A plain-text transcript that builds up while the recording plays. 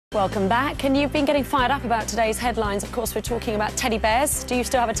Welcome back, and you've been getting fired up about today's headlines. Of course, we're talking about teddy bears. Do you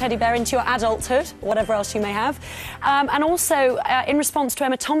still have a teddy bear into your adulthood, or whatever else you may have? And also, in response to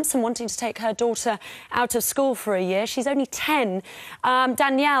Emma Thompson wanting to take her daughter out of school for a year, she's only 10.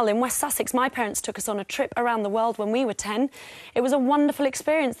 Danielle in West Sussex, my parents took us on a trip around the world when we were 10. It was a wonderful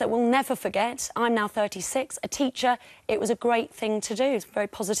experience that we'll never forget. I'm now 36, a teacher. It was a great thing to do. It's very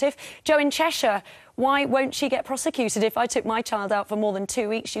positive. Joe in Cheshire. Why won't she get prosecuted? If I took my child out for more than 2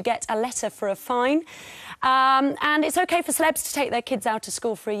 weeks, you get a letter for a fine. And it's OK for celebs to take their kids out of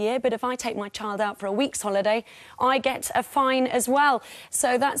school for a year, but if I take my child out for a week's holiday, I get a fine as well.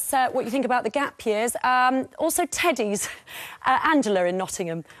 So that's what you think about the gap years. Also, teddies. Angela in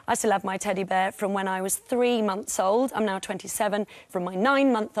Nottingham. I still have my teddy bear from when I was 3 months old. I'm now 27, from my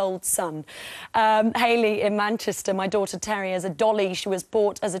 9-month-old son. Hayley in Manchester. My daughter Terry has a dolly she was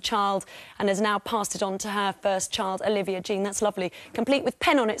bought as a child and has now passed it on to her first child, Olivia Jean. That's lovely. Complete with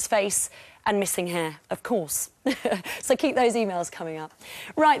pen on its face and missing hair, of course. So keep those emails coming up.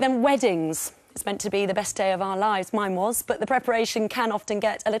 Right then, weddings. It's meant to be the best day of our lives. Mine was, but the preparation can often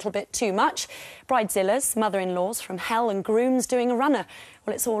get a little bit too much. Bridezillas, mother-in-laws from hell, and grooms doing a runner.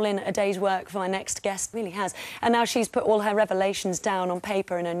 Well, it's all in a day's work for my next guest, really has. And now she's put all her revelations down on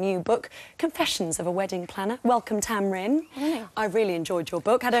paper in a new book, Confessions of a Wedding Planner. Welcome, Tamrin. Morning. I really enjoyed your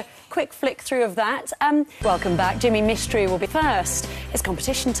book. Had a quick flick through of that. Welcome back. Jimmy Mystery will be first. It's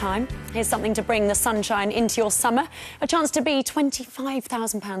competition time. Here's something to bring the sunshine into your summer. A chance to be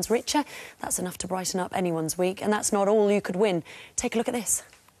 £25,000 richer. That's enough to brighten up anyone's week, and that's not all you could win. Take a look at this.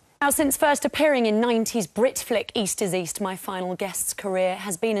 Now, since first appearing in 90s Brit flick East is East, my final guest's career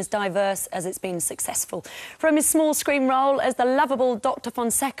has been as diverse as it's been successful. From his small screen role as the lovable Dr.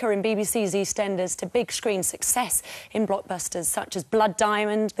 Fonseca in BBC's EastEnders to big screen success in blockbusters such as Blood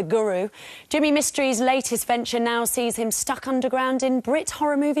Diamond, The Guru, Jimmy Mystery's latest venture now sees him stuck underground in Brit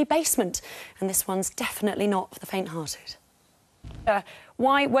horror movie Basement. And this one's definitely not for the faint-hearted.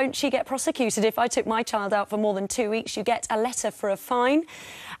 Why won't she get prosecuted? If I took my child out for more than 2 weeks, you get a letter for a fine.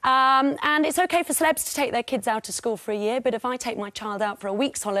 And it's OK for celebs to take their kids out of school for a year, but if I take my child out for a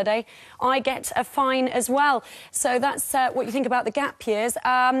week's holiday, I get a fine as well. So that's what you think about the gap years.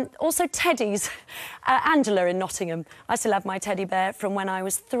 Also, teddies. Angela in Nottingham. I still have my teddy bear from when I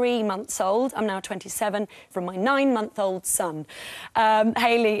was 3 months old. I'm now 27, from my 9-month-old son.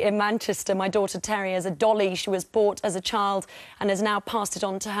 Hayley in Manchester. My daughter Terry has a dolly she was bought as a child and has now passed it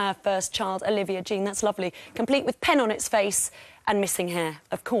on to her first child, Olivia Jean. That's lovely. Complete with pen on its face and missing hair,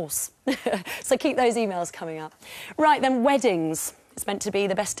 of course. So keep those emails coming up. Right then, weddings. It's meant to be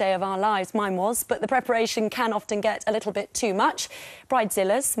the best day of our lives. Mine was, but the preparation can often get a little bit too much.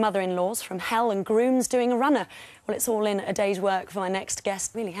 Bridezillas, mother-in-laws from hell, and grooms doing a runner. Well, it's all in a day's work for my next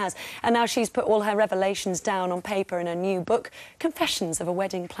guest, really has. And now she's put all her revelations down on paper in a new book, Confessions of a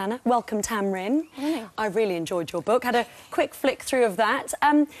Wedding Planner. Welcome, Tamrin. Morning. I really enjoyed your book. Had a quick flick through of that.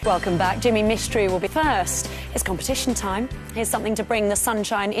 Welcome back. Jimmy Mystery will be first. It's competition time. Here's something to bring the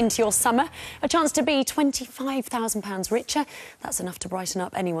sunshine into your summer. A chance to be £25,000 richer. That's enough to brighten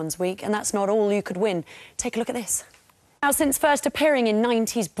up anyone's week, and that's not all you could win. Take a look at this. Now, since first appearing in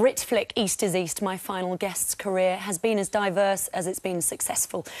 90s Brit flick East is East, my final guest's career has been as diverse as it's been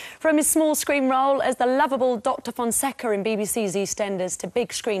successful. From his small screen role as the lovable Dr. Fonseca in BBC's EastEnders to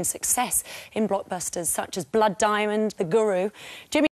big screen success in blockbusters such as Blood Diamond, The Guru, Jimmy